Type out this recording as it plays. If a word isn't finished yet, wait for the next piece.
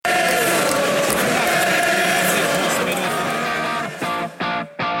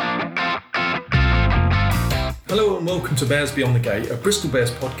welcome to Bears Beyond the Gate, a Bristol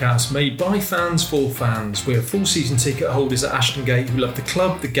Bears podcast made by fans for fans. We're full season ticket holders at Ashton Gate who love the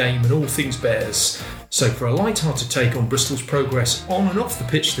club, the game and all things Bears. So for a light-hearted take on Bristol's progress on and off the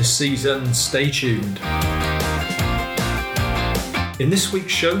pitch this season, stay tuned. In this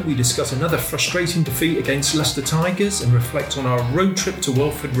week's show, we discuss another frustrating defeat against Leicester Tigers and reflect on our road trip to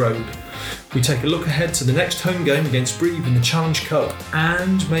Welford Road. We take a look ahead to the next home game against Breve in the Challenge Cup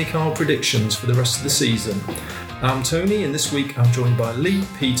and make our predictions for the rest of the season. I'm Tony, and this week I'm joined by Lee,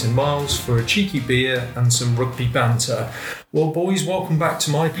 Pete and Miles for a cheeky beer and some rugby banter. Well, boys, welcome back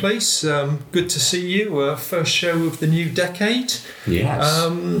to my place. Good to see you. First show of the new decade. Yes.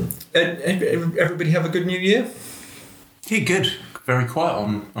 Everybody have a good New Year? Yeah, good. Very quiet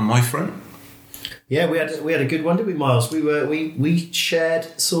on my front. Yeah, we had a good one, didn't we, Miles? Saw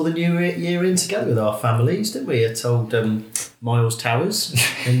the new year in together with our families, didn't we? At old Miles Towers,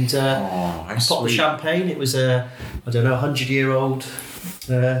 and popped the champagne. It was a 100-year-old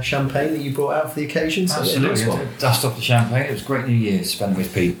champagne that you brought out for the occasion. So absolutely, dust off the champagne. It was a great New Year spent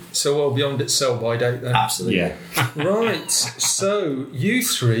with Pete. So well beyond its sell-by date then. Absolutely. Yeah. Right. So you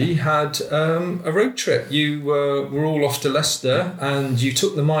three had a road trip. You were all off to Leicester, and you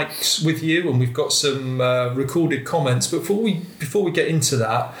took the mics with you, and we've got some recorded comments. But before we get into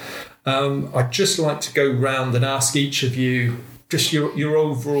that, I'd just like to go round and ask each of you just your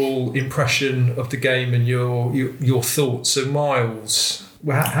overall impression of the game and your thoughts. So Miles,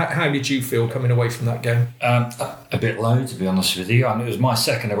 how did you feel coming away from that game? A bit low, to be honest with you. I mean, it was my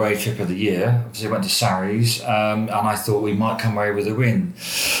second away trip of the year. Obviously, I went to Sarries, and I thought we might come away with a win.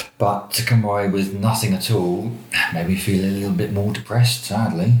 But to come away with nothing at all made me feel a little bit more depressed,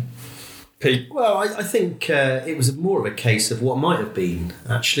 sadly. Pete? Well, I think it was more of a case of what might have been.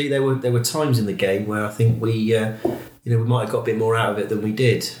 Actually, there were times in the game where I think we might have got a bit more out of it than we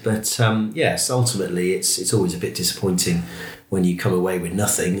did. But yes, ultimately, it's always a bit disappointing when you come away with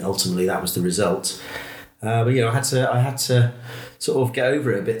nothing. Ultimately, that was the result. But I had to sort of get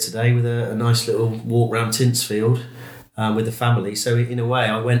over it a bit today with a nice little walk round Tintsfield with the family. So in a way,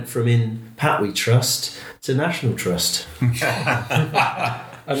 I went from in Pat We Trust to National Trust.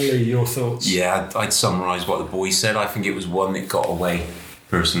 And Lee, your thoughts? Yeah, I'd summarise what the boys said. I think it was one that got away,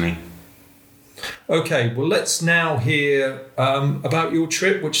 personally. Okay, well, let's now hear about your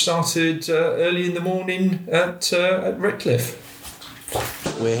trip, which started early in the morning at Redcliffe.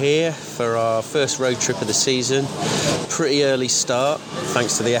 We're here for our first road trip of the season. Pretty early start,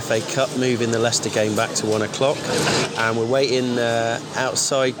 thanks to the FA Cup moving the Leicester game back to 1 o'clock. And we're waiting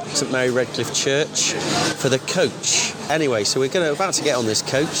outside St Mary Redcliffe Church for the coach. Anyway, so we're about to get on this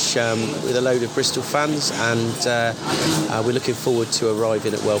coach with a load of Bristol fans, and we're looking forward to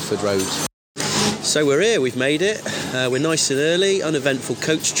arriving at Welford Road. So we're here, we've made it. We're nice and early, uneventful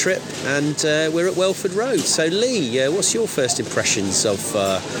coach trip, and we're at Welford Road. So Lee, what's your first impressions of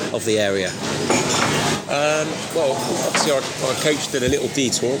the area? Well, obviously our coach did a little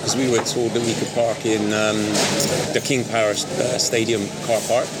detour because we were told that we could park in the King Power Stadium car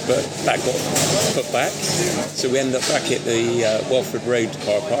park, but that got put back. So we ended up back at the Welford Road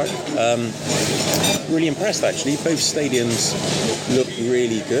car park. Really impressed, actually. Both stadiums look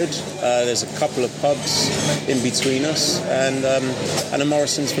really good. There's a couple of pubs in between us and a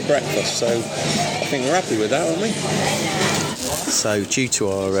Morrison's for breakfast. So I think we're happy with that, aren't we? So due to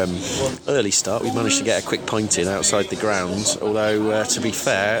our early start, we managed to get a quick pint in outside the ground, although to be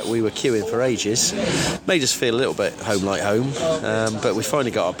fair, we were queuing for ages. Made us feel a little bit home like home, but we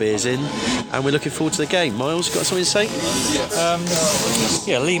finally got our beers in and we're looking forward to the game. Miles, got something to say?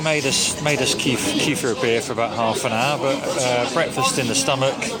 Lee made us queue for a beer for about half an hour, but breakfast in the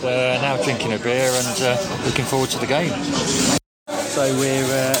stomach, now drinking a beer and looking forward to the game. So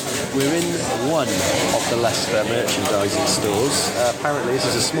we're in one of the Leicester merchandising stores. Apparently this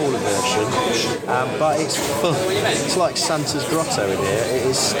is a smaller version, but it's full. It's like Santa's grotto in here. It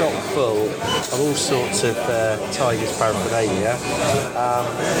is stock full of all sorts of Tigers paraphernalia.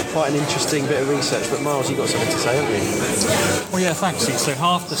 Quite an interesting bit of research, but Miles, you've got something to say, haven't you? Well, yeah, thanks. So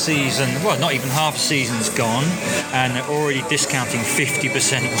half the season, well, not even half the season's gone, and they're already discounting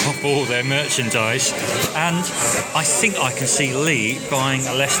 50% off all their merchandise. And I think I can see Lee buying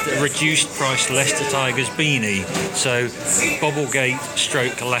a reduced price Leicester Tigers beanie. So Bobblegate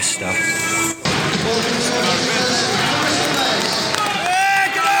 / Leicester.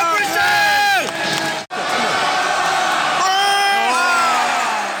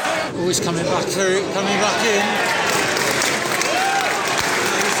 Always coming back in.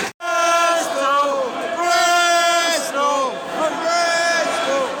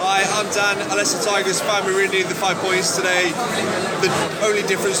 Dan, a Leicester Tigers fan. We really needed the 5 points today. The only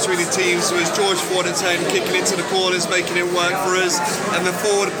difference between the teams was George Ford and 10 kicking into the corners, making it work for us, and the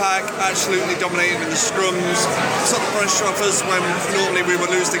forward pack absolutely dominating in the scrums, took the pressure off us when normally we would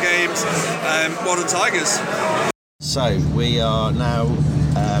lose the games. Well done, Tigers. So we are now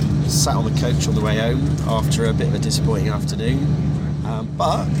sat on the coach on the way home after a bit of a disappointing afternoon,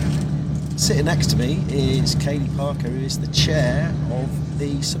 but sitting next to me is Kaylee Parker, who is the chair of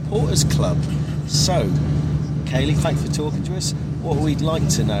the Supporters Club. So Kaylee, thanks for talking to us. What we'd like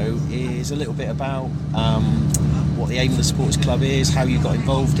to know is a little bit about what the aim of the Supporters Club is, how you got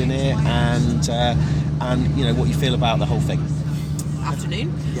involved in it, and you know what you feel about the whole thing.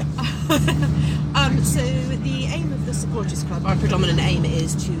 Afternoon. Yeah. So the aim of the Supporters Club, our predominant aim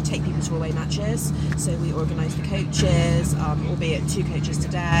is to take people to away matches. So we organise the coaches, albeit 2 coaches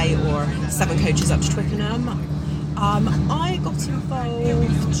today or 7 coaches up to Twickenham. I got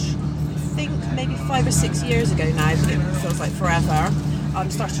involved, I think maybe 5 or 6 years ago now, but it feels like forever.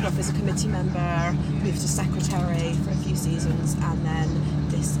 Started off as a committee member, moved to secretary for a few seasons, and then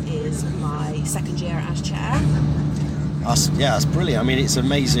this is my 2nd year as chair. That's brilliant. I mean, it's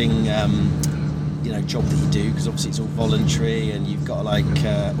amazing, job that you do, because obviously it's all voluntary and you've got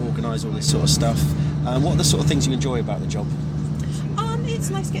to organise all this sort of stuff. What are the sort of things you enjoy about the job? It's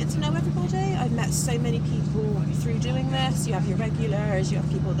nice getting to know everybody. I've met so many people through doing this. You have your regulars, you have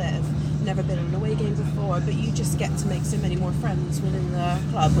people that have never been on an away game before, but you just get to make so many more friends within the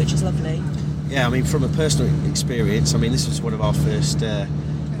club, which is lovely. Yeah, I mean, from a personal experience, I mean, this was one of our first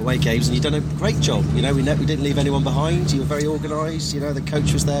away games, and you've done a great job. We didn't leave anyone behind. You were very organised. The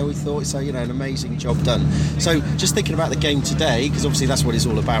coach was there, we thought, so an amazing job done. So just thinking about the game today, because obviously that's what it's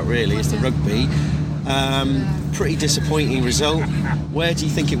all about really, is the rugby. Pretty disappointing result. Where do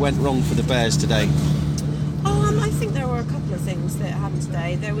you think it went wrong for the Bears today? I think there were a couple of things that happened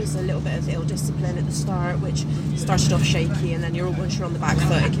today. There was a little bit of ill discipline at the start, which started off shaky, and then once you're on the back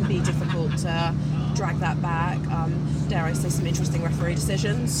foot, it can be difficult to drag that back. Dare I say, some interesting referee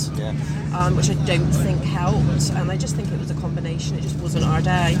decisions, which I don't think helped, and I just think it was a combination. It just wasn't our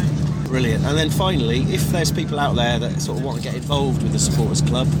day. Brilliant. And then finally, if there's people out there that sort of want to get involved with the Supporters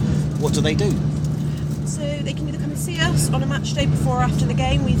Club, what do they do? So they can either come and see us on a match day before or after the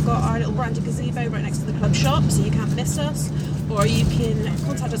game. We've got our little branded gazebo right next to the club shop, so you can't miss us. Or you can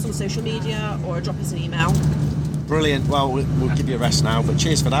contact us on social media or drop us an email. Brilliant. Well, we'll give you a rest now, but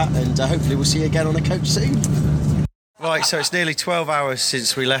cheers for that, and hopefully we'll see you again on a coach soon. Right, so it's nearly 12 hours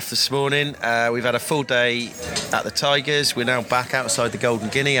since we left this morning. We've had a full day at the Tigers. We're now back outside the Golden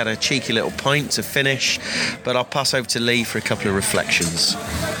Guinea, had a cheeky little pint to finish, but I'll pass over to Lee for a couple of reflections.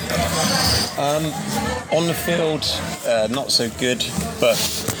 On the field, not so good, but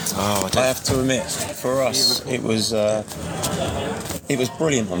I have to admit, for us, it was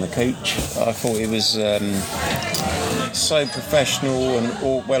brilliant on the coach. I thought it was so professional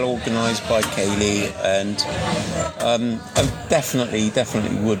and well organised by Kaylee, and I definitely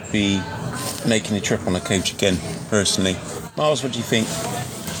would be making a trip on a coach again, personally. Miles, what do you think?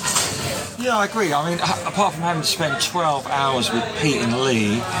 Yeah, I agree. I mean, apart from having to spend 12 hours with Pete and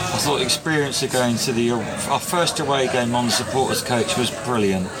Lee, I thought the experience of going to our first away game on the supporters coach was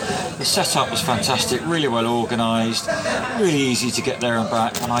brilliant. The setup was fantastic, really well organised, really easy to get there and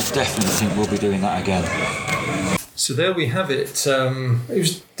back, and I definitely think we'll be doing that again. So there we have it. It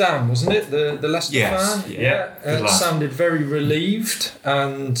was Dan, wasn't it? The Leicester fan? Yeah. Sounded very relieved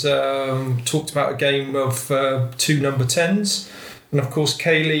and talked about a game of 2 number 10s. And of course,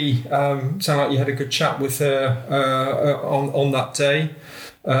 Kaylee, sounded like you had a good chat with her on that day.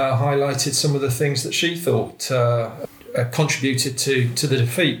 Highlighted some of the things that she thought contributed to the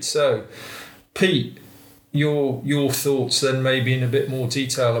defeat. So, Pete, your thoughts then, maybe in a bit more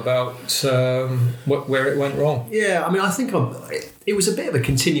detail about where it went wrong. Yeah, I mean, I think it was a bit of a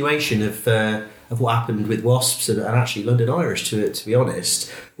continuation of what happened with Wasps and actually London Irish, to be honest,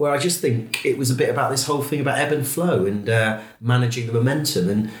 where I just think it was a bit about this whole thing about ebb and flow and managing the momentum.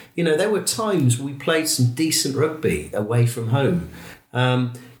 And, there were times we played some decent rugby away from home.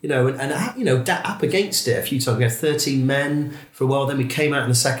 Up against it a few times. We had 13 men for a while, then we came out in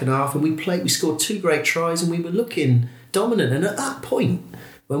the second half and we scored 2 great tries and we were looking dominant. And at that point,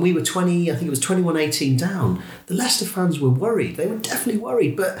 when we were 21-18 down, the Leicester fans were worried. They were definitely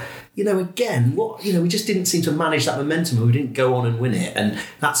worried. But, we just didn't seem to manage that momentum and we didn't go on and win it. And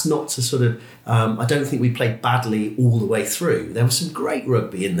that's not to sort of, I don't think we played badly all the way through. There was some great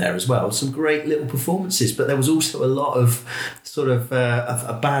rugby in there as well, some great little performances, but there was also a lot of sort of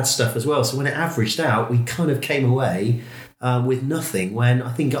bad stuff as well. So when it averaged out, we kind of came away with nothing, when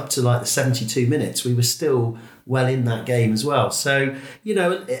I think up to like the 72 minutes we were still well in that game as well. So,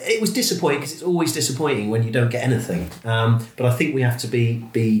 it was disappointing because it's always disappointing when you don't get anything. But I think we have to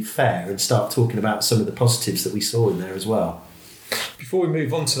be fair and start talking about some of the positives that we saw in there as well. Before we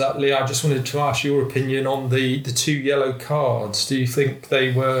move on to that, Lee, I just wanted to ask your opinion on the 2 yellow cards. Do you think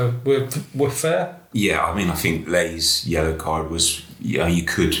they were fair? Yeah, I mean, I think Lay's yellow card was, you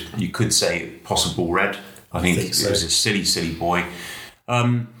could say possible red. I think it was a silly boy.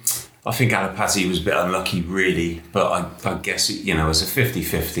 I think Alapati was a bit unlucky, really, but I guess it was a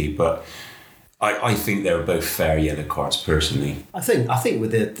 50-50. But I think they were both fair yellow cards, personally. I think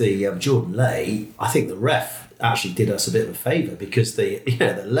with the Jordan Lay, I think the ref actually did us a bit of a favour because the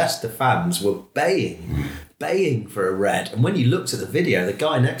Leicester fans were baying for a red, and when you looked at the video, the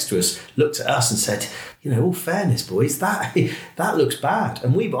guy next to us looked at us and said, all fairness, boys, that looks bad.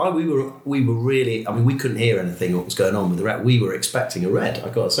 And we were really, I mean, we couldn't hear anything what was going on with the red. We were expecting a red, I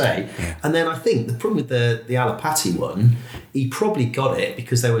got to say. Yeah. And then I think the problem with the Alapati one, he probably got it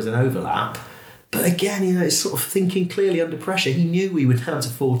because there was an overlap. But again, it's sort of thinking clearly under pressure. He knew we were down to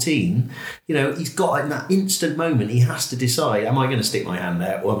 14. He's got in that instant moment, he has to decide, am I going to stick my hand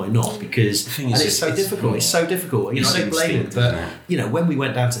there or am I not? Because it's so difficult. It's so difficult. I don't blame him. But, when we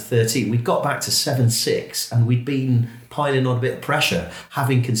went down to 13, we got back to 7-6 and we'd been piling on a bit of pressure,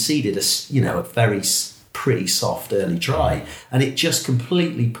 having conceded a very pretty soft early try. And it just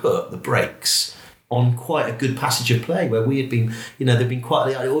completely put the brakes on quite a good passage of play where we had been, there'd been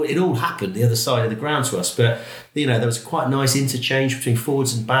it all happened the other side of the ground to us, but there was quite a nice interchange between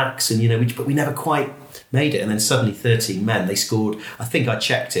forwards and backs, and but we never quite made it. And then suddenly 13 men, they scored. I think I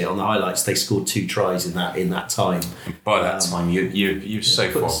checked it on the highlights. They scored 2 tries in that time. By that time, you're so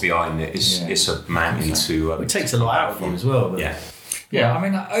far behind it. It's a mountain to. It takes a lot out of you as well. But. Yeah. I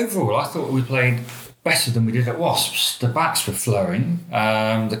mean, overall, I thought we played better than we did at Wasps. The backs were flowing.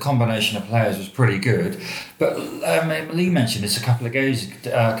 The combination of players was pretty good. But Lee mentioned this a couple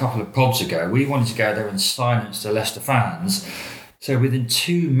of pods ago. We wanted to go there and silence the Leicester fans. So within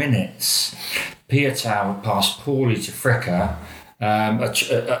 2 minutes, Piatau passed poorly to Fricker.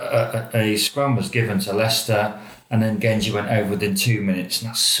 A scrum was given to Leicester, and then Genji went over within 2 minutes.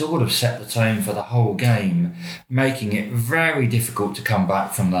 And that sort of set the tone for the whole game, making it very difficult to come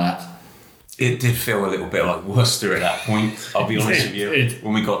back from that. It did feel a little bit like Worcester at that point, I'll be honest with you.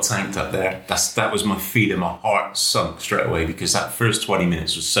 When we got tanked up there, that was my feeling. My heart sunk straight away because that first 20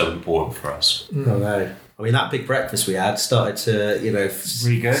 minutes was so important for us. Oh, no. I mean, that big breakfast we had started to,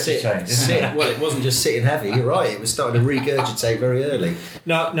 regurgitate. Sit. Well, it wasn't just sitting heavy. You're right. It was starting to regurgitate very early.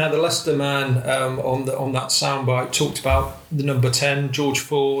 Now the Leicester man on that soundbite talked about the number 10, George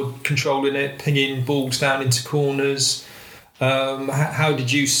Ford, controlling it, pinging balls down into corners. How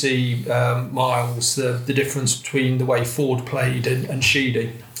did you see, Miles, the difference between the way Ford played and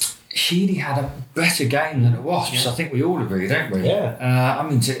Sheedy? Sheedy had a better game than it Wasps. I think we all agree, don't we? Yeah. I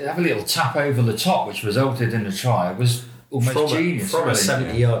mean, to have a little tap over the top, which resulted in the try, was almost genius. From a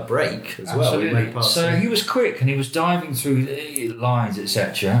 70-yard break as Absolutely. well. So he was quick and he was diving through lines,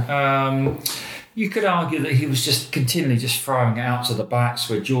 etc. You could argue that he was just continually throwing it out to the backs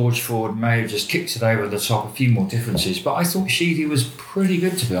where George Ford may have just kicked it over the top, a few more differences. But I thought Sheedy was pretty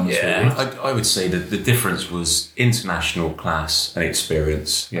good, to be honest with you. I would say that the difference was international class and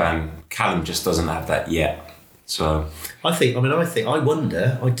experience. Yeah. And Callum just doesn't have that yet. So I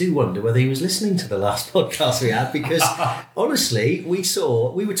do wonder whether he was listening to the last podcast we had, because honestly, we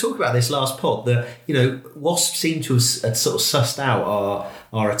were talking about this last pod that, Wasps seemed to have sort of sussed out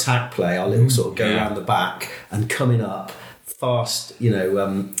our attack play, our little sort of go around the back and coming up fast,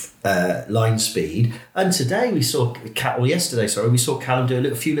 line speed. And today we saw Callum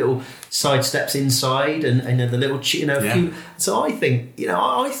do a few little side steps inside and the little, few. So I think,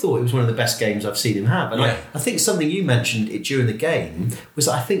 I thought it was one of the best games I've seen him have. And I think something you mentioned during the game was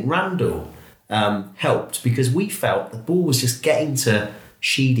I think Randall helped, because we felt the ball was just getting to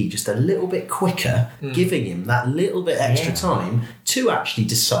Sheedy just a little bit quicker, giving him that little bit extra time to actually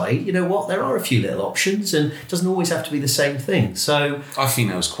decide, there are a few little options and it doesn't always have to be the same thing. So I think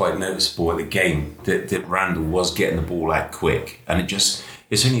that was quite noticeable at the game that Randall was getting the ball out quick, and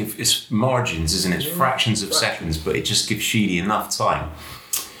it's margins, isn't it? It's fractions of seconds, but it just gives Sheedy enough time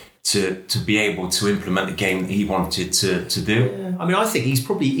to be able to implement the game that he wanted to do. Yeah. I mean, I think he's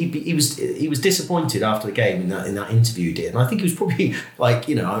probably he was disappointed after the game in that interview he did, and I think he was probably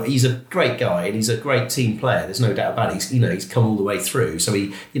he's a great guy and he's a great team player. There's no doubt about it. He's come all the way through, so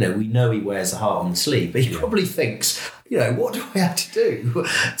we know he wears the heart on the sleeve, but he probably thinks, what do I have to do?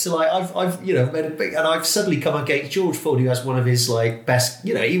 So like I've made a big, and I've suddenly come against George Ford, who has one of his like best,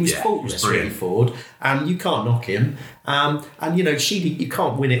 he was faultless, really, Ford, and you can't knock him. And Sheedy, you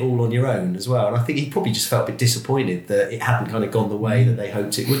can't win it all on your own as well. And I think he probably just felt a bit disappointed that it hadn't kind of gone the way that they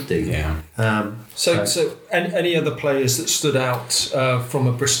hoped it would do. Yeah. So any other players that stood out from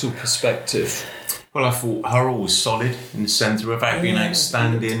a Bristol perspective? Well, I thought Hurrell was solid in the centre without being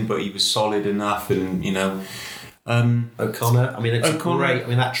outstanding, but he was solid enough, and O'Connor. I mean, it's great. I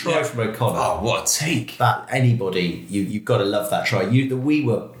mean, that try from O'Connor. Oh, what a take! That anybody, you've got to love that try. We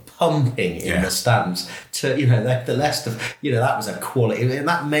were pumping in the stands to the Leicester. That was a quality, and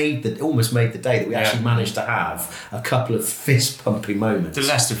that almost made the day that we actually managed to have a couple of fist pumping moments. The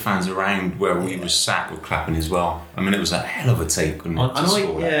Leicester fans around where we were sat were clapping as well. I mean, it was a hell of a take, wasn't it?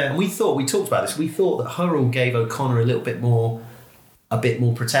 And we talked about this. We thought that Hurrell gave O'Connor a bit more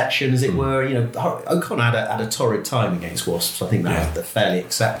protection, as it were. O'Connor had a torrid time against Wasps. I think that was fairly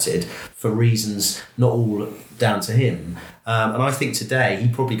accepted for reasons not all down to him. And I think today he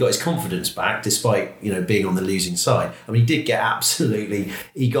probably got his confidence back, despite being on the losing side. I mean,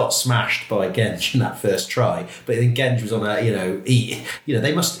 he got smashed by Genge in that first try, but then Genge was on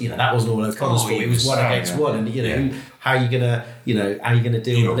they must that wasn't all O'Connor's fault. It was one against one, and how are you gonna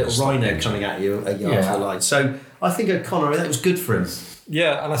deal with a little rhino coming at you a yard off the line? So I think O'Connor, that was good for him.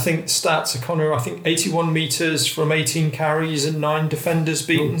 Yeah, and I think stats, O'Connor, 81 metres from 18 carries and 9 defenders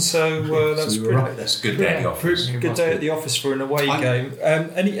beaten. So that's pretty. Right. That's a good day at the office. Good day at the office for an away game.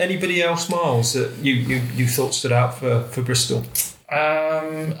 Anybody else, Miles, that you thought stood out for Bristol?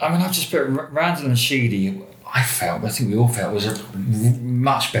 I've just put Randall and Sheedy. I think we all felt was a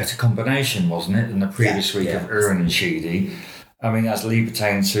much better combination, wasn't it, than the previous week of Irwin and Sheedy. I mean, as Lee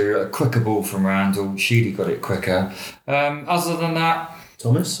pertained to a quicker ball from Randall, Sheedy got it quicker. Other than that,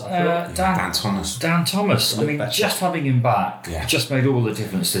 Thomas, Dan Thomas. Dan Thomas. I mean, just having him back just made all the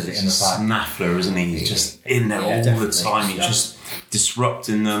difference in the back. Snaffler, isn't he? He's just in there all the time. He's just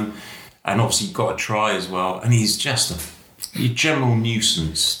disrupting them, and obviously got a try as well. And he's just a general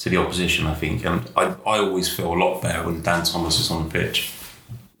nuisance to the opposition, I think. And I always feel a lot better when Dan Thomas is on the pitch.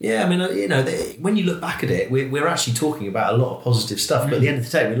 Yeah, I mean, when you look back at it, we're actually talking about a lot of positive stuff. But at the end of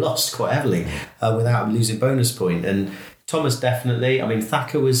the day, we lost quite heavily without losing bonus point. And Thomas definitely. I mean,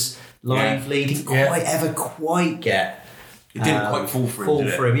 Thacker was lively. He didn't quite get. It didn't quite fall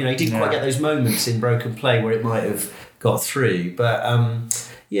for him. He didn't quite get those moments in broken play where it might have got through. But I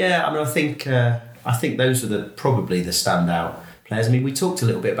think those are probably the standout players. I mean, we talked a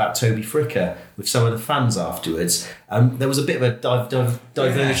little bit about Toby Fricker with some of the fans afterwards. There was a bit of a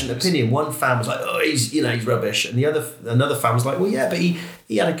divergent opinion. One fan was like, "Oh, he's rubbish," and another fan was like, "Well, yeah, but he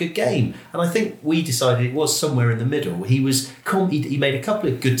had a good game." And I think we decided it was somewhere in the middle. He was he made a couple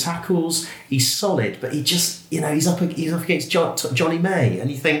of good tackles. He's solid, but he just he's up against Johnny May,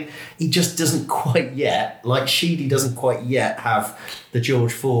 and you think he just doesn't quite yet, like Sheedy doesn't quite yet have the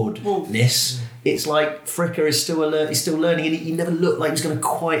George Ford-ness. It's like Fricker is still learning, and he never looked like he was going to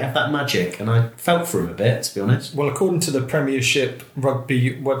quite have that magic. And I felt for him a bit, to be honest. Well, according to the Premiership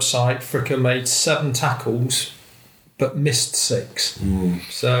Rugby website, Fricker made 7 tackles, but missed 6.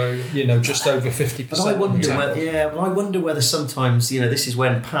 So just over 50%. But I wonder whether sometimes this is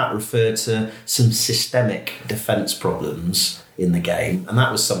when Pat referred to some systemic defence problems in the game, and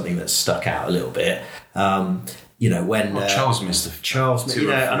that was something that stuck out a little bit. When Charles missed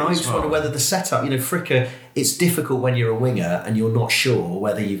and I just wonder whether the setup, Fricker, it's difficult when you're a winger and you're not sure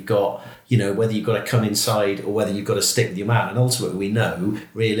whether you've got to come inside or whether you've got to stick with your man. And ultimately, we know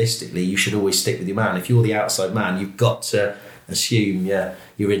realistically you should always stick with your man. If you're the outside man, you've got to assume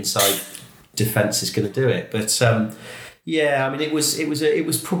your inside defence is going to do it. But I mean, it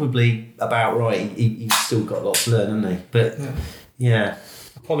was probably about right. He's still got a lot to learn, hasn't he? But yeah.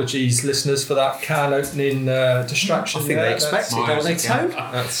 Apologies, listeners, for that can opening distraction. I think they expected it, don't they, Toad?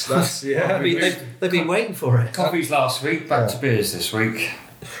 That's They've been waiting for it. Coffees last week, back to beers this week.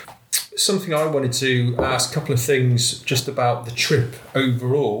 Something I wanted to ask, a couple of things just about the trip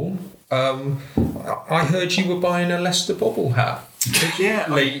overall. I heard you were buying a Leicester bobble hat.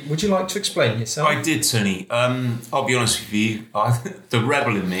 Lee, would you like to explain yourself? I did, Tony. I'll be honest with you, the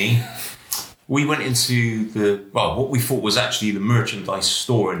rebel in me. We went into what we thought was actually the merchandise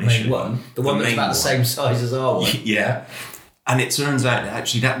store initially. The one that's about the same size as our one. Yeah. And it turns out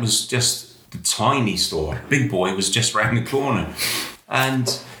actually that was just the tiny store. Big Boy was just round the corner.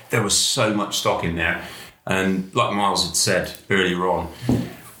 And there was so much stock in there. And like Miles had said earlier on,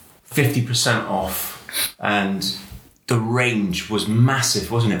 50% off. And the range was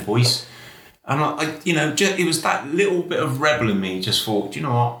massive, wasn't it, boys? And it was that little bit of rebel in me just thought, you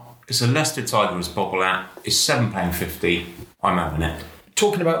know what? it's a Leicester Tigers bobble hat. It's £7.50. I'm having it.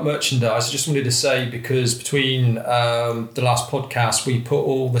 Talking about merchandise, I just wanted to say, because between the last podcast, we put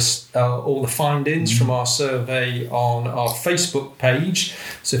all the findings from our survey on our Facebook page.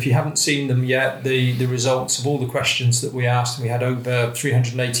 So if you haven't seen them yet, the results of all the questions that we asked, and we had over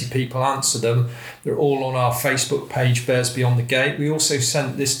 380 people answer them, they're all on our Facebook page, Bears Beyond the Gate. We also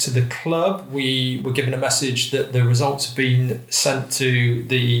sent this to the club. We were given a message that the results have been sent to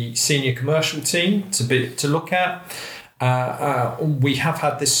the senior commercial team to look at. We have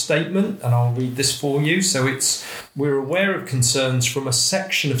had this statement, and I'll read this for you. So we're aware of concerns from a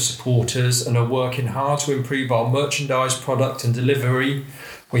section of supporters and are working hard to improve our merchandise, product and delivery.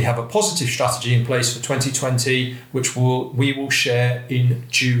 We have a positive strategy in place for 2020, which we will share in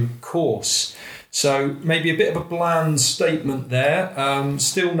due course. So maybe a bit of a bland statement there.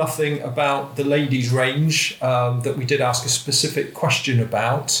 Still nothing about the ladies' range that we did ask a specific question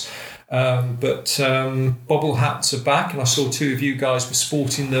about. But bobble hats are back, and I saw two of you guys were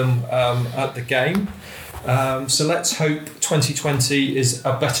sporting them at the game. So let's hope 2020 is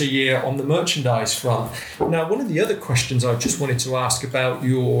a better year on the merchandise front. Now, one of the other questions I just wanted to ask about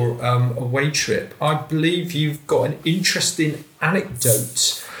your away trip, I believe you've got an interesting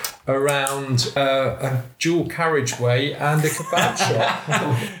anecdote around a dual carriageway and a kebab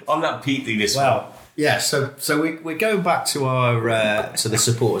shop. I'll let Pete do this one. Yeah, so we're going back to our to the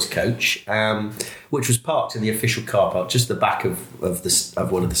supporters coach, which was parked in the official car park, just the back of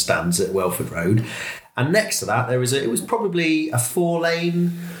one of the stands at Welford Road, and next to that it was probably a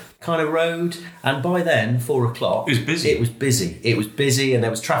 4-lane kind of road, and by then 4 o'clock it was busy, and there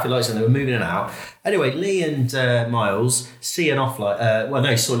was traffic lights and they were moving in and out. Anyway, Lee and Miles see an off-light,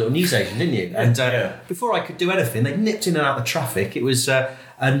 you saw a little newsagent, didn't you? And before I could do anything, they nipped in and out of the traffic. It was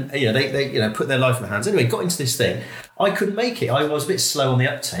and they put their life in their hands. Anyway, got into this thing. I couldn't make it. I was a bit slow on the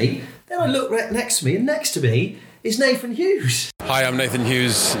uptake. Then I looked right next to me, and next to me is Nathan Hughes. Hi, I'm Nathan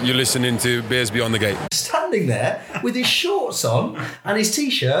Hughes. You're listening to Bears Beyond the Gate. Standing there with his shorts on and his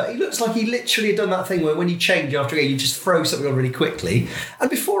t-shirt, he looks like he literally had done that thing where when you change after a game, you just throw something on really quickly. And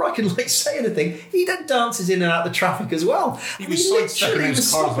before I can say anything, he then dances in and out of the traffic as well. He was sidestepping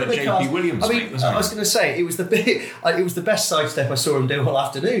those cars like JP Williams. I was going to say it was the best sidestep I saw him do all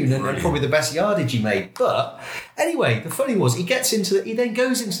afternoon, and probably the best yardage he made. But anyway, the funny was he then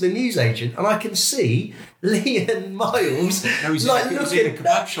goes into the newsagent, and I can see Lee and Miles looking in a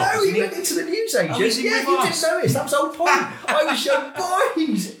kebab shop. No, he went into the newsagent. You didn't notice. That was the whole point. I was showing,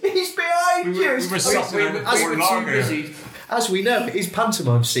 boys, he's behind you. We were suffering as we know, it is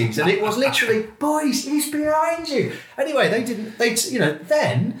pantomime scenes, and it was literally, boys, he's behind you. Anyway,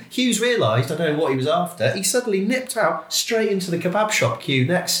 then Hughes realised, I don't know what he was after, he suddenly nipped out straight into the kebab shop queue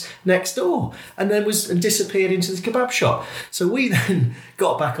next door, and then disappeared into the kebab shop. So we then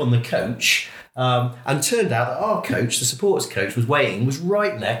got back on the coach, and turned out that our coach, the supporters coach, was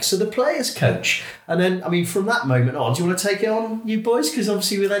right next to the players coach. And then, from that moment on, do you want to take it on, you boys? Because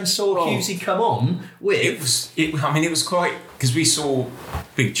obviously we then saw Hughesy come on with... It was quite... Because we saw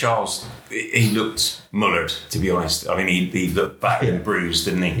Big Charles, he looked mullered, to be honest. He looked battered and bruised,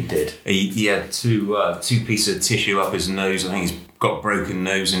 didn't he? He did. He had two pieces of tissue up his nose. I think he's got a broken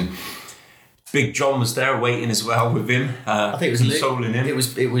nose, and Big John was there waiting as well with him. I think it was consoling him. It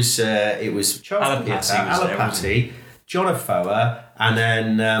was Charles Alapati, John Afoa, and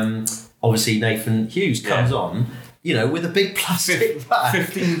then obviously Nathan Hughes comes on. With a big plastic bag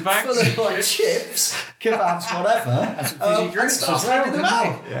 15 bags full of chips, kebabs, whatever, and starts handing them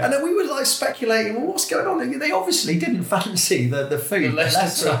out. Yeah. And then we were speculating, well, what's going on? They obviously didn't fancy the food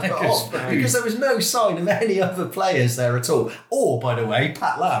because there was no sign of any other players there at all. Or, by the way,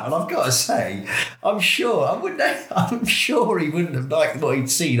 Pat Lam. And I've got to say, I'm sure he wouldn't have liked what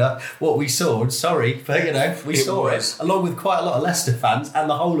he'd seen, what we saw. Sorry, but we saw it along with quite a lot of Leicester fans and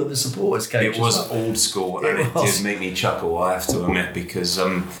the whole of the supporters coach. It was old school, and it did make me chuckle, I have to admit, because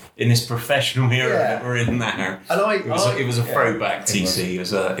in this professional era that we're in now, and it was a throwback TC.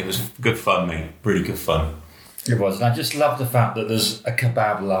 It was good fun, mate. Really good fun. It was, and I just love the fact that there's a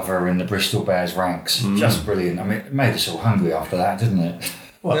kebab lover in the Bristol Bears ranks. Just brilliant. It made us all hungry after that, didn't it?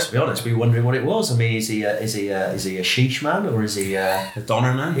 Well, to be honest, we were wondering what it was. Is he a sheesh man, or is he a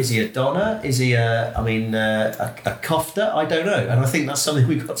doner man? Is he a doner? Is he a kofta? I don't know, and I think that's something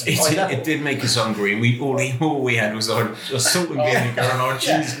we've got to find out. It did make us hungry, and all we had was our salt and vinegar and our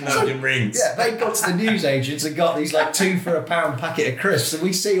cheese and onion rings. Yeah, they got to the newsagents and got these 2 for £1 packet of crisps, and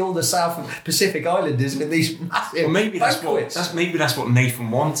we see all the South Pacific Islanders with these massive. Well, maybe that's what Nathan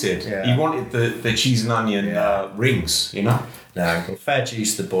wanted. Yeah. He wanted the cheese and onion rings, No, fair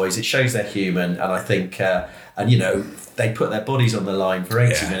dues to the boys. It shows they're human, and I think, they put their bodies on the line for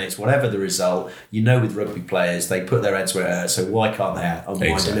 80 minutes, whatever the result. With rugby players, they put their heads where it hurts. So why can't they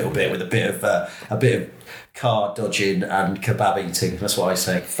unwind a little bit with a bit of card dodging and kebab eating? That's what I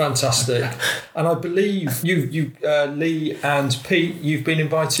say. Fantastic. And I believe you Lee and Pete, you've been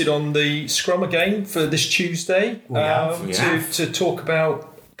invited on the Scrum again for this Tuesday to talk about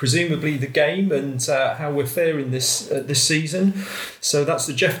presumably the game and how we're faring this season. So that's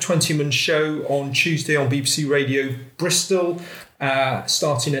the Jeff Twentyman show on Tuesday on BBC Radio Bristol,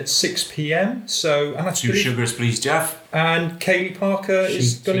 starting at 6 p.m. So, and that's 2 sugars, please, Jeff. And Kaylee Parker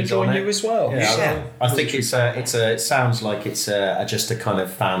is going to join you as well. Yeah, so, I think it sounds like it's just a kind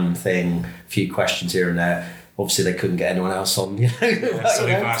of fan thing. A few questions here and there. Obviously, they couldn't get anyone else on. So do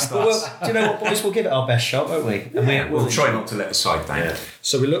you know what, boys? We'll give it our best shot, won't we? And we'll try not to let the side down. Yeah.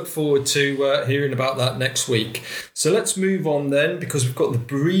 So we look forward to hearing about that next week. So let's move on then, because we've got the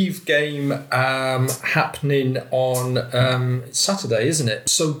Brive game happening on Saturday, isn't it?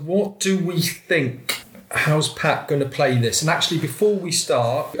 So what do we think? How's Pat going to play this? And actually, before we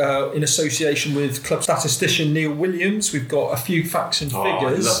start, in association with club statistician Neil Williams, we've got a few facts and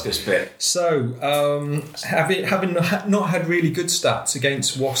figures. I love this bit. So, having not had really good stats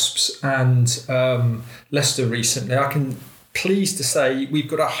against Wasps and Leicester recently, I can pleased to say we've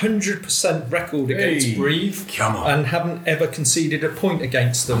got 100% record against Brive and haven't ever conceded a point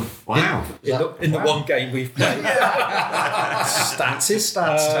against them. Wow. In the one game we've played. Stats is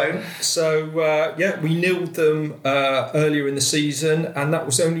stats, Tone. So, we nilled them earlier in the season, and that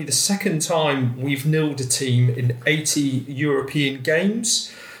was only the second time we've nilled a team in 80 European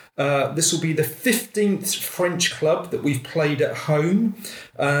games. This will be the 15th French club that we've played at home,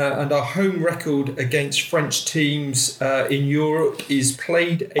 and our home record against French teams in Europe is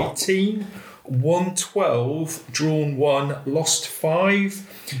played 18, won 12, drawn 1, lost 5,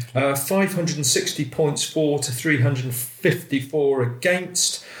 560 points for to 354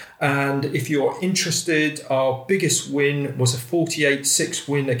 against. And if you're interested, our biggest win was a 48-6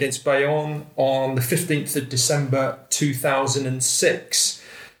 win against Bayonne on the 15th of December 2006.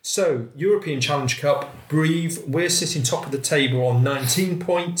 So, European Challenge Cup, Brive, we're sitting top of the table on 19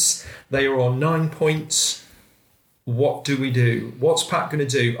 points. They are on 9 points. What do we do? What's Pat going to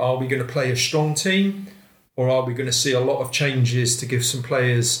do? Are we going to play a strong team? Or are we going to see a lot of changes to give some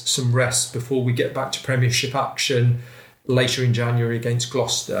players some rest before we get back to Premiership action later in January against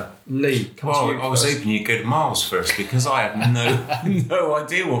Gloucester? Lee, come to you I was hoping you'd go to Miles first, because I have no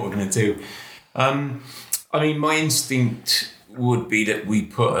idea what we're going to do. My instinct would be that we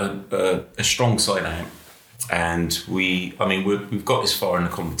put a strong side out, and we've got this far in the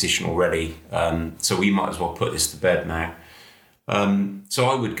competition already, so we might as well put this to bed now. So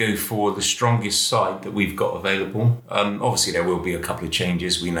I would go for the strongest side that we've got available. Obviously there will be a couple of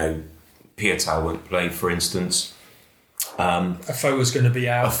changes. We know Pietau won't play, for instance. Afoa's going to be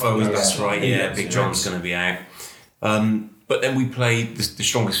out. That's right, yeah. Big John's going to be out. But then we play the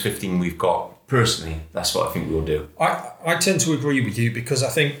strongest 15 we've got. Personally, that's what I think we'll do. I tend to agree with you, because I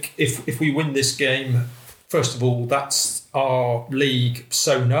think if we win this game, first of all, that's our league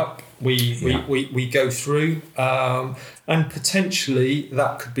sewn up. We go through, and potentially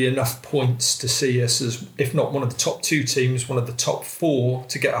that could be enough points to see us as, if not one of the top 2 teams, one of the top 4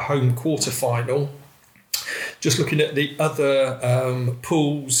 to get a home quarter-final. Just looking at the other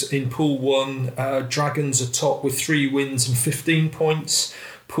pools, in Pool 1, Dragons are top with 3 wins and 15 points.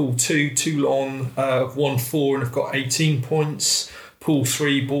 Pool 2, Toulon have won 4 and have got 18 points. Pool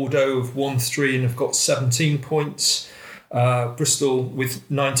 3, Bordeaux have won 3 and have got 17 points. Bristol with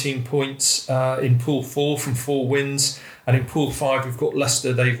 19 points in Pool 4 from 4 wins. And in Pool 5, we've got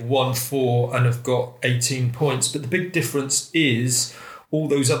Leicester. They've won 4 and have got 18 points. But the big difference is all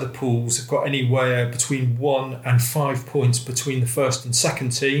those other pools have got anywhere between 1 and 5 points between the first and second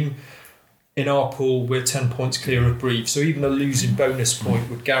team. In our pool, we're 10 points clear of Brive, so even a losing bonus point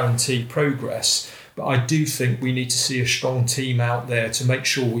would guarantee progress. But I do think we need to see a strong team out there to make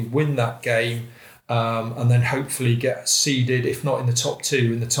sure we win that game, and then hopefully get seeded, if not in the top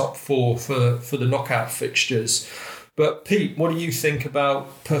 2, in the top 4 for the knockout fixtures. But Pete, what do you think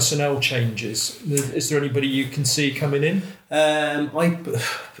about personnel changes? Is there anybody you can see coming in?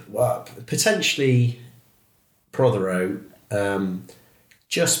 Potentially Prothero.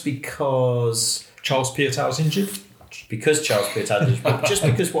 Just because Charles Pietau's injured? Because Charles Pietau's injured. But just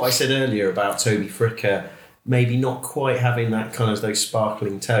because what I said earlier about Toby Fricker maybe not quite having that kind of those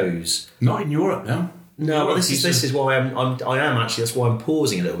sparkling toes. Not in Europe, no. No, well, this is why I am actually. That's why I'm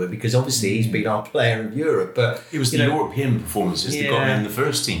pausing a little bit, because obviously he's been our player in Europe, but it was the European performances that got him in the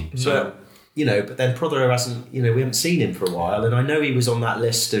first team. So but then Prothero hasn't, we haven't seen him for a while, and I know he was on that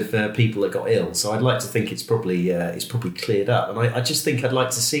list of people that got ill, so I'd like to think it's probably cleared up, and I just think I'd like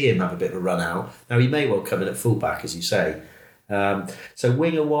to see him have a bit of a run out. Now, he may well come in at fullback, as you say. So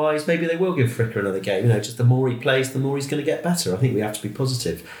winger-wise, maybe they will give Fricker another game. Just the more he plays, the more he's going to get better. I think we have to be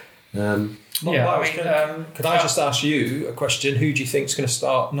positive. Could I just ask you a question? Who do you think is going to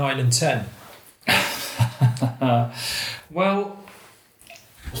start 9 and 10? Well,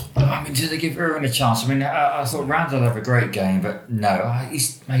 do they give Irwin a chance? I thought Randall had a great game, but no,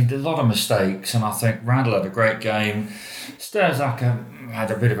 he's made a lot of mistakes, and I think Randall had a great game. Sturzaker had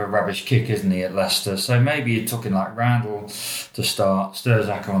a bit of a rubbish kick, isn't he, at Leicester? So maybe you're talking like Randall to start,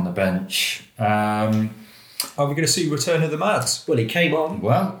 Sturzaker on the bench. Are we going to see return of the Mads? Well, he came on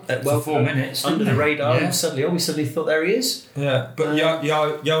for 4 minutes under the radar, and we suddenly thought, there he is. Yeah, but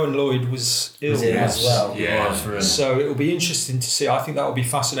Yohan Lloyd was ill as well. Yeah, so it'll be interesting to see. I think that will be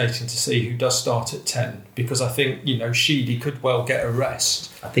fascinating to see who does start at 10, because I think Sheedy could well get a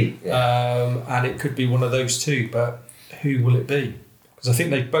rest. I think, and it could be one of those two. But who will it be? Because I think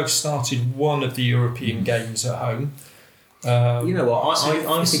they've both started one of the European games at home. You know what?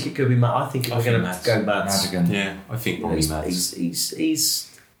 I think it could be Matt. I think we're going to go Mads. Yeah, I think probably Mads.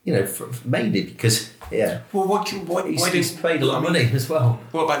 He's mainly because Well, he's paid a lot of money as well.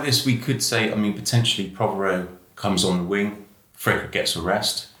 What about this? We could say, potentially Prothero comes on the wing, Fricker gets a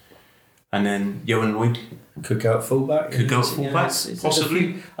rest, and then Yohan Lloyd could go at fullback.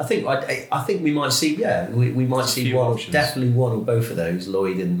 Possibly. I think we might see. We might see one, definitely one or both of those,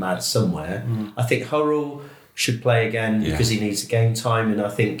 Lloyd and Mads somewhere. I think Hurrell should play again because he needs a game time, and I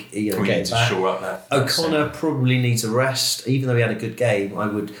think getting back. Shore up that. O'Connor probably needs a rest, even though he had a good game. I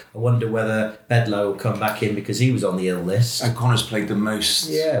wonder whether Bedlow will come back in because he was on the ill list. O'Connor's played the most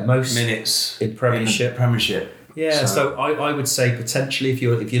minutes in Premiership. Yeah, so I would say potentially if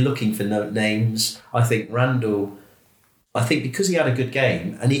you're looking for names, I think Randall. I think because he had a good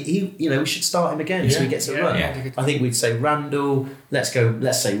game, and he we should start him again so he gets a run. Yeah. I think we'd say Randall. Let's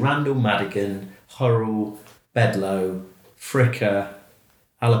say Randall, Madigan, Hurrell, Bedlow, Fricker,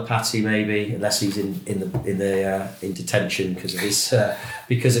 Alapati maybe, unless he's in detention because of his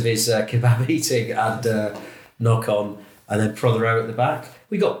kebab eating and knock on, and then Prothero at the back.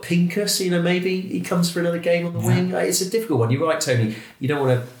 We got Pincus, maybe he comes for another game on the wing. It's a difficult one. You're right, Tony. You don't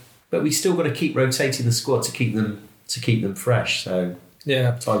want to, but we still got to keep rotating the squad to keep them fresh. So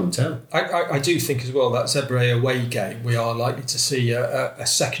time will tell. I do think as well that Zebre away game we are likely to see a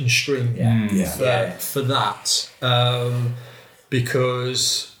second string for that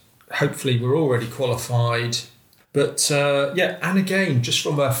because hopefully we're already qualified. But and again, just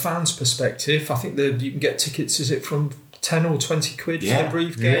from a fan's perspective, I think that you can get tickets. Is it from 10 or 20 quid for the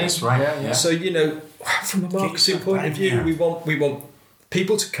Brief game? Yeah, that's right. Yeah. So from a marketing point of view, we want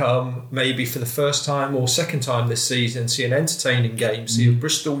people to come maybe for the first time or second time this season, see an entertaining game, see a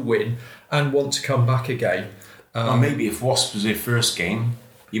Bristol win, and want to come back again. Or maybe if Wasps was their first game,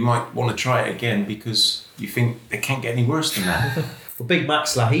 you might want to try it again because you think they can't get any worse than that. Well, Big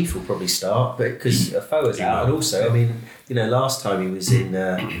Max Lahif will probably start, but because Foa's out, and also, last time he was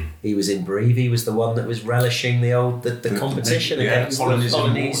in Brive, he was the one that was relishing the competition against the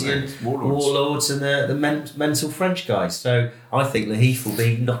Polynesian warlords and the mental French guys. So I think Lahif will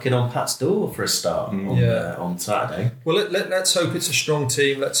be knocking on Pat's door for a start on Saturday. Well, let's hope it's a strong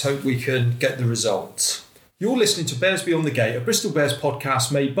team. Let's hope we can get the results. You're listening to Bears Beyond the Gate, a Bristol Bears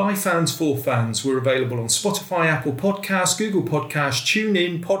podcast made by fans for fans. We're available on Spotify, Apple Podcasts, Google Podcasts,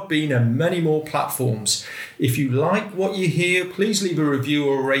 TuneIn, Podbean and many more platforms. If you like what you hear, please leave a review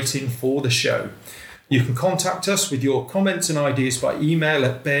or a rating for the show. You can contact us with your comments and ideas by email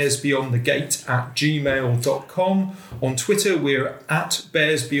at bearsbeyondthegate@gmail.com. On Twitter, we're at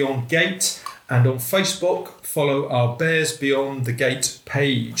BearsBeyondGate, and on Facebook, follow our Bears Beyond the Gate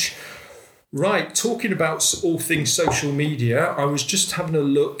page. Right, talking about all things social media, I was just having a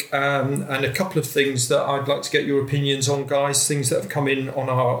look and a couple of things that I'd like to get your opinions on, guys, things that have come in on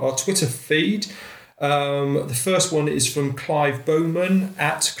our Twitter feed. The first one is from Clive Bowman,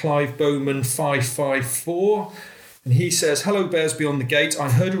 at Clive Bowman 554. And he says, "Hello, Bears Beyond the Gate. I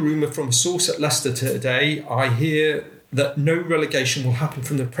heard a rumour from a source at Leicester today. I hear that no relegation will happen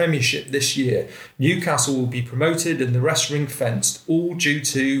from the Premiership this year. Newcastle will be promoted and the rest ring-fenced, all due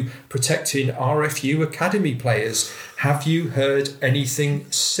to protecting RFU academy players. Have you heard anything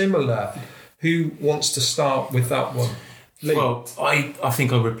similar?" Who wants to start with that one? Lee? Well, I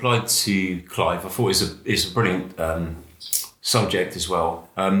think I replied to Clive. I thought it's a brilliant subject as well.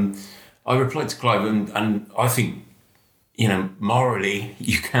 I replied to Clive and I think, morally,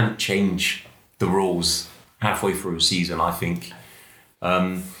 you can't change the rules halfway through a season, I think.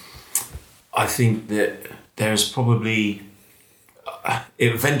 I think that there's probably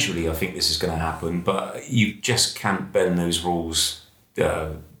eventually. I think this is going to happen, but you just can't bend those rules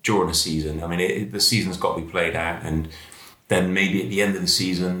during a season. I mean, the season's got to be played out, and then maybe at the end of the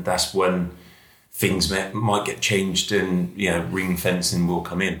season, that's when things might get changed and ring fencing will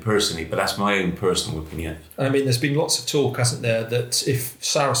come in personally, but that's my own personal opinion. I mean, there's been lots of talk, hasn't there, that if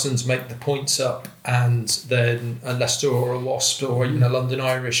Saracens make the points up and then a Leicester or a Wasps or even a London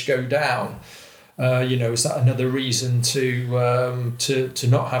Irish go down, is that another reason to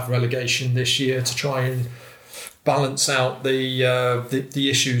not have relegation this year, to try and balance out the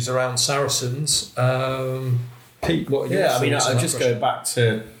issues around Saracens? Pete, what are your thoughts? I'm just going back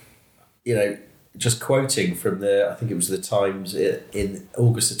to just quoting from I think it was the Times in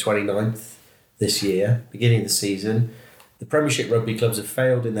August the 29th this year, beginning of the season, the Premiership rugby clubs have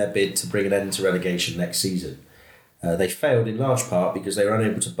failed in their bid to bring an end to relegation next season. They failed in large part because they were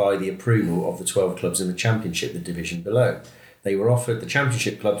unable to buy the approval of the 12 clubs in the Championship, the division below. The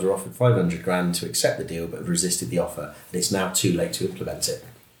Championship clubs were offered $500,000 to accept the deal, but have resisted the offer, and it's now too late to implement it.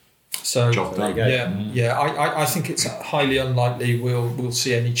 So there you go. I think it's highly unlikely we'll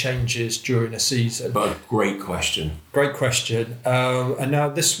see any changes during a season. But great question. And now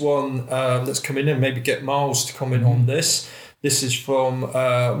this one that's coming in, maybe get Miles to comment on this. This is from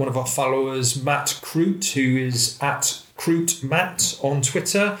one of our followers, Matt Croot, who is at CrootMatt on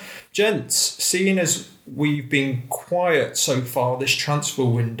Twitter. Gents, seeing as we've been quiet so far this transfer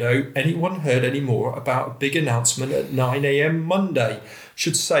window, anyone heard any more about a big announcement at 9 a.m. Monday?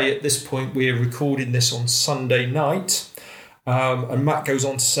 Should say at this point we're recording this on Sunday night. And Matt goes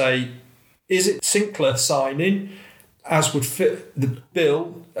on to say, is it Sinclair signing, as would fit the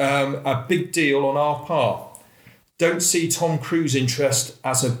bill, a big deal on our part? Don't see Tom Cruise' interest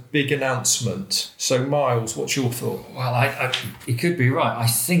as a big announcement. So, Miles, what's your thought? Well, he could be right. I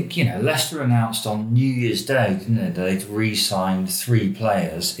think, Leicester announced on New Year's Day, didn't they, that they'd re-signed 3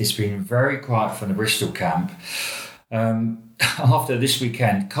 players. It's been very quiet from the Bristol camp. After this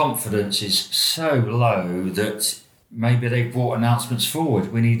weekend, confidence is so low that maybe they've brought announcements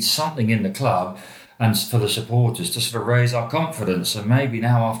forward. We need something in the club and for the supporters to sort of raise our confidence. And maybe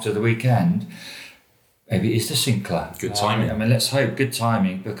now after the weekend, maybe it's the Sinclair. Good timing. Let's hope good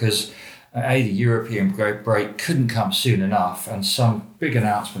timing, because the European break couldn't come soon enough, and some big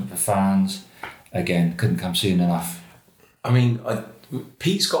announcement for fans, again, couldn't come soon enough.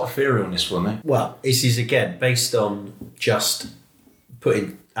 Pete's got a theory on this one, eh? Well, this is again based on just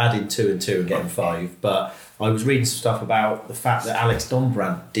adding 2 and 2 and getting 5. But I was reading some stuff about the fact that Alex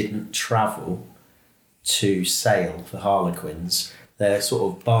Dombrand didn't travel to Sale for Harlequins. They're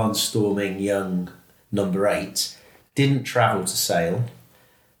sort of barnstorming young number 8. Didn't travel to Sale.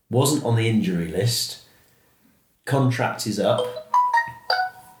 Wasn't on the injury list. Contract is up.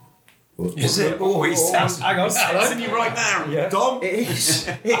 Is it? Oh, he sounds. Hang on. Texting you right now, Yeah. Dom. It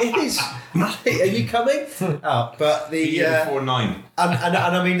is. Are you coming? But the before 9. and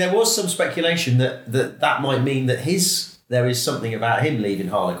I mean, there was some speculation that might mean that there is something about him leaving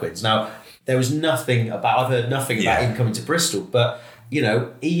Harlequins. Now, there was nothing about. I've heard nothing about him coming to Bristol, but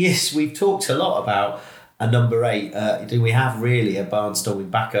he is. We've talked a lot about a number 8. Do we have really a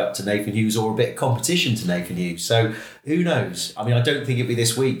barnstorming backup to Nathan Hughes, or a bit of competition to Nathan Hughes? So who knows? I mean, I don't think it'll be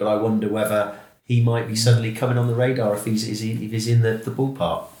this week, but I wonder whether he might be suddenly coming on the radar if he's in the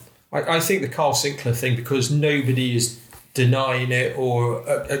ballpark. I think the Carl Sinclair thing, because nobody is denying it or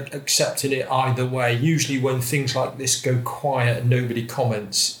accepting it either way. Usually when things like this go quiet and nobody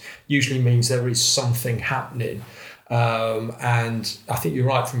comments, usually means there is something happening. And I think you're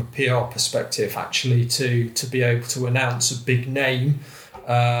right from a PR perspective, actually, to be able to announce a big name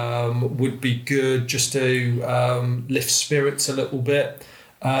would be good, just to lift spirits a little bit.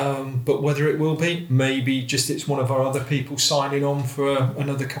 But whether it will be, maybe just it's one of our other people signing on for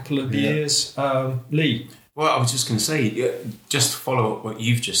another couple of years. Lee? Well, I was just going to say, just to follow up what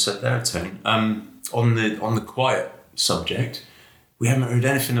you've just said there, Tony, on the quiet subject, we haven't heard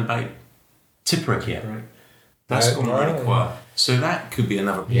anything about Tipuric yet. Right. That's gone really quiet. So that could be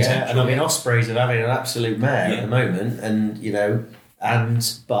another potential. Yeah, and I mean, Ospreys are having an absolute mare at the moment,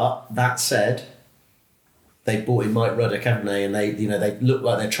 and but that said, they brought in Mike Ruddock, haven't they? And they look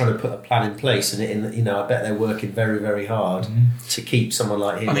like they're trying to put a plan in place, and I bet they're working very, very hard to keep someone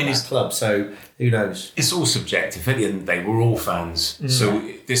like him in his club. So who knows? It's all subjective. At the end of the day, we're all fans, so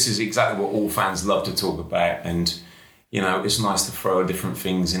this is exactly what all fans love to talk about, and it's nice to throw different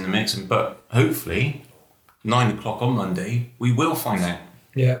things in the mix. But hopefully, 9 o'clock on Monday, we will find out.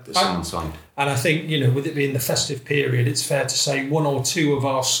 Yeah, that someone signed. And I think, with it being the festive period, it's fair to say one or two of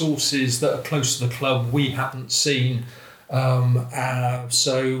our sources that are close to the club we haven't seen Maybe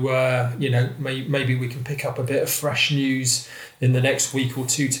we can pick up a bit of fresh news in the next week or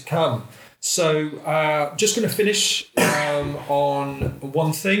two to come. So just going to finish on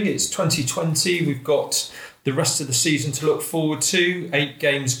one thing. It's 2020. We've got the rest of the season to look forward to. 8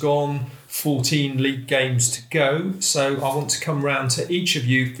 games gone, 14 league games to go. So I want to come round to each of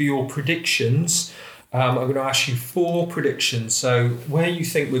you for your predictions. I'm going to ask you 4 predictions. So where you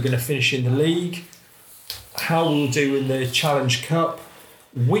think we're going to finish in the league, how we'll do in the Challenge Cup,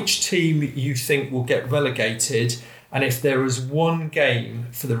 which team you think will get relegated, and if there is one game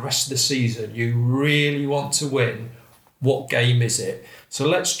for the rest of the season you really want to win, what game is it? So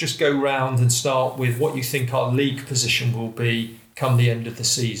let's just go round and start with what you think our league position will be come the end of the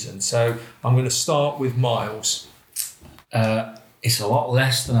season. So I'm going to start with Miles. It's a lot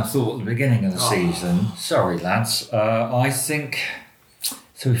less than I thought at the beginning of the season. Sorry, lads. I think...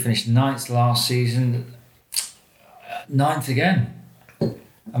 So we finished 9th last season. 9th again.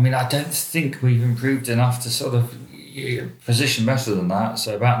 I mean, I don't think we've improved enough to sort of position better than that.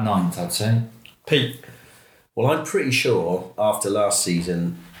 So about 9th, I'd say. Pete? Well, I'm pretty sure after last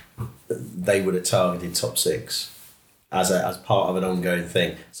season they would have targeted top 6 as part of an ongoing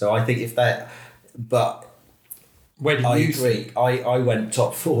thing. So I think if that... But... Where do I you agree. I went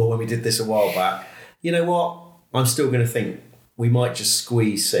top 4 when we did this a while back. You know what? I'm still going to think we might just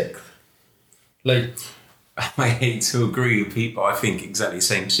squeeze 6th. Lee? I hate to agree with Pete, but I think exactly the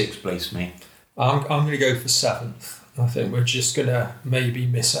same 6th place, mate. I'm going to go for 7th. I think we're just going to maybe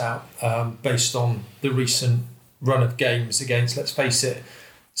miss out based on the recent run of games against, let's face it,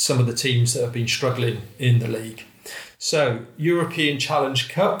 some of the teams that have been struggling in the league. So, European Challenge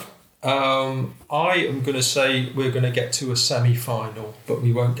Cup. I am going to say we're going to get to a semi-final, but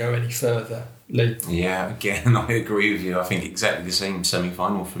we won't go any further. Lee? Yeah, again, I agree with you. I think exactly the same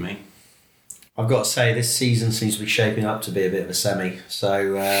semi-final for me. I've got to say, this season seems to be shaping up to be a bit of a semi,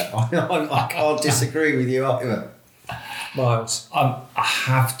 so I can't disagree with you either. Miles? I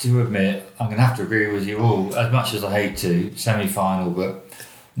have to admit, I'm going to have to agree with you all, as much as I hate to, semi-final, but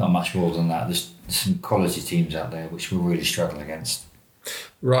not much more than that. There's some quality teams out there which we're really struggling against.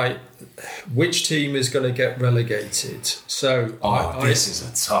 Right, which team is going to get relegated? So this is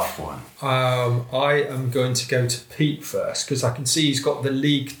a tough one. I am going to go to Pete first because I can see he's got the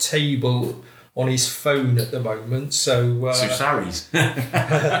league table on his phone at the moment. So Sarries.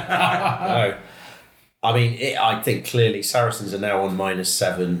 No, I mean I think clearly Saracens are now on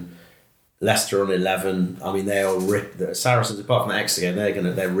 -7, Leicester on 11. I mean they are Saracens apart from the Exeter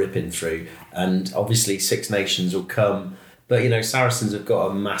game they're ripping through, and obviously Six Nations will come. But, you know, Saracens have got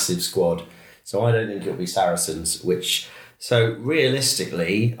a massive squad. So I don't think it'll be Saracens, So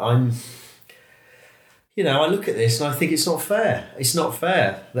realistically, I look at this and I think it's not fair. It's not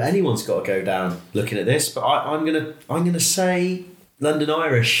fair that anyone's got to go down looking at this. But I'm gonna say London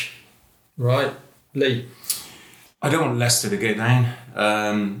Irish. Right. Lee? I don't want Leicester to go down.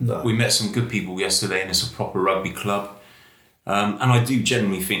 No. We met some good people yesterday and it's a proper rugby club. And I do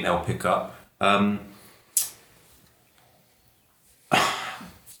genuinely think they'll pick up.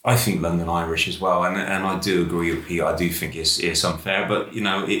 I think London Irish as well, and I do agree with Pete. I do think it's unfair, but you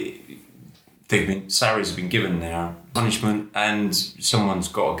know, Sarries have been given their punishment, and someone's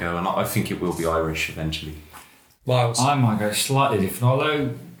got to go, and I think it will be Irish eventually. Miles? I might go slightly different,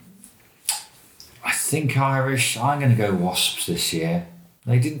 although I think Irish. I'm going to go Wasps this year.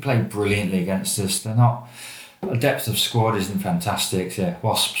 They didn't play brilliantly against us. They're not. The depth of squad isn't fantastic. Yeah,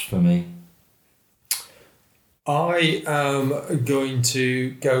 Wasps for me. I am going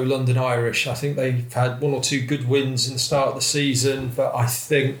to go London Irish. I think they've had 1 or 2 good wins in the start of the season, but I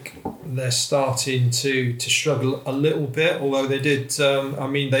think they're starting to struggle a little bit, although they did,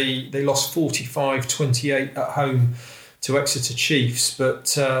 they lost 45-28 at home to Exeter Chiefs,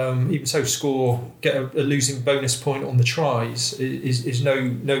 but even so get a losing bonus point on the tries is no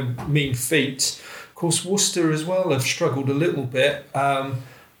mean feat. Of course, Worcester as well have struggled a little bit.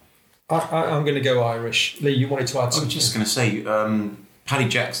 I'm going to go Irish. Lee, you wanted to add something? I was just going to say, Paddy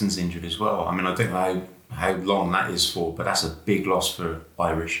Jackson's injured as well. I mean, I don't know how long that is for, but that's a big loss for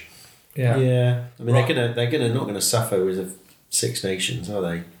Irish. Yeah. I mean, they're not going to suffer with the Six Nations, are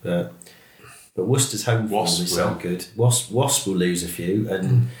they? But Worcester's home form is so good. Wasp will lose a few,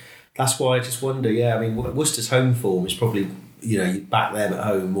 and that's why I just wonder. Yeah, I mean, Worcester's home form is probably you back them at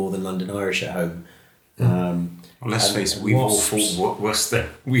home more than London Irish at home. Well, let's face it, we've all fought Worcester.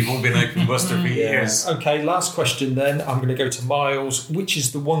 We've all been open Worcester for years. Okay, last question then. I'm going to go to Miles. Which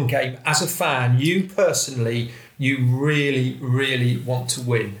is the one game, as a fan, you personally, you really, really want to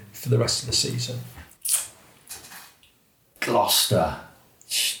win for the rest of the season? Gloucester.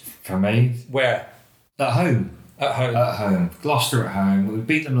 For me. Where? At home. At home. At home. Gloucester at home. We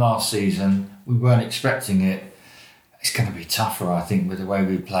beat them last season. We weren't expecting it. It's going to be tougher, I think, with the way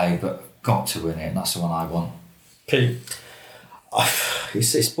we play, but got to win it, and that's the one I want. Pete?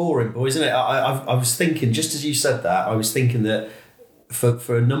 It's boring, boys, isn't it? I was thinking, just as you said that, I was thinking that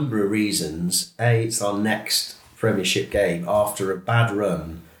for a number of reasons, it's our next Premiership game after a bad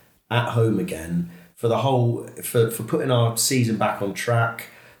run at home again, for putting our season back on track,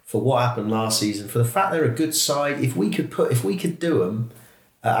 for what happened last season, for the fact they're a good side. If we could do them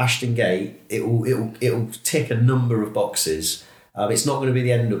at Ashton Gate, it'll tick a number of boxes. It's not going to be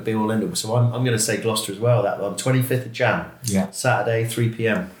the end all. So I'm going to say Gloucester as well. That one, 25th of Jan, Saturday, 3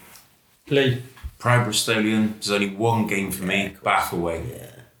 p.m. Lee? Proud Bristolian. There's only one game for me. Bath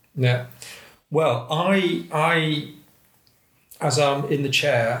away. Yeah. Well, I as I'm in the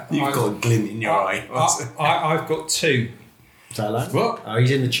chair, You've got a glint in your eye. I've got two. Is that allowed? What? Oh,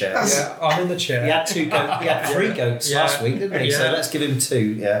 he's in the chair. Yeah, I'm in the chair. He had two goats. He had three goats last week, didn't he? Yeah. So let's give him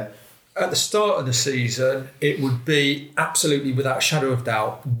two. Yeah. At the start of the season, it would be absolutely, without a shadow of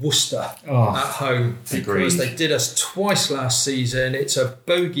doubt, Worcester at home. Because they did us twice last season. It's a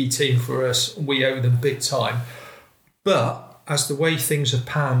bogey team for us. We owe them big time. But as the way things have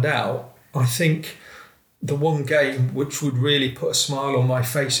panned out, I think the one game which would really put a smile on my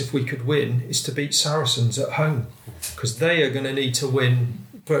face if we could win is to beat Saracens at home. Because they are going to need to win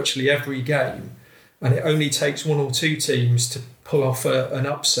virtually every game. And it only takes one or two teams to pull off an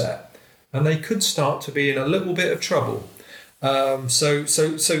upset. And they could start to be in a little bit of trouble. So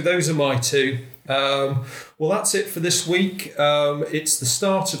those are my two. Well, that's it for this week. It's the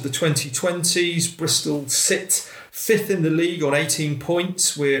start of the 2020s. Bristol sit 5th in the league on 18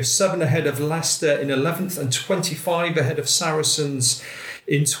 points. We're 7 ahead of Leicester in 11th and 25 ahead of Saracens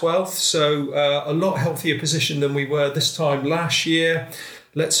in 12th. So a lot healthier position than we were this time last year.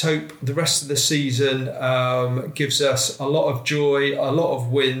 Let's hope the rest of the season gives us a lot of joy, a lot of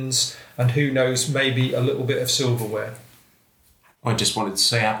wins, and who knows, maybe a little bit of silverware. I just wanted to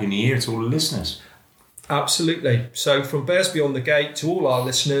say Happy New Year to all the listeners. Absolutely. So from Bears Beyond the Gate to all our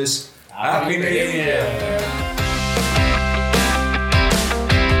listeners, Happy New Year!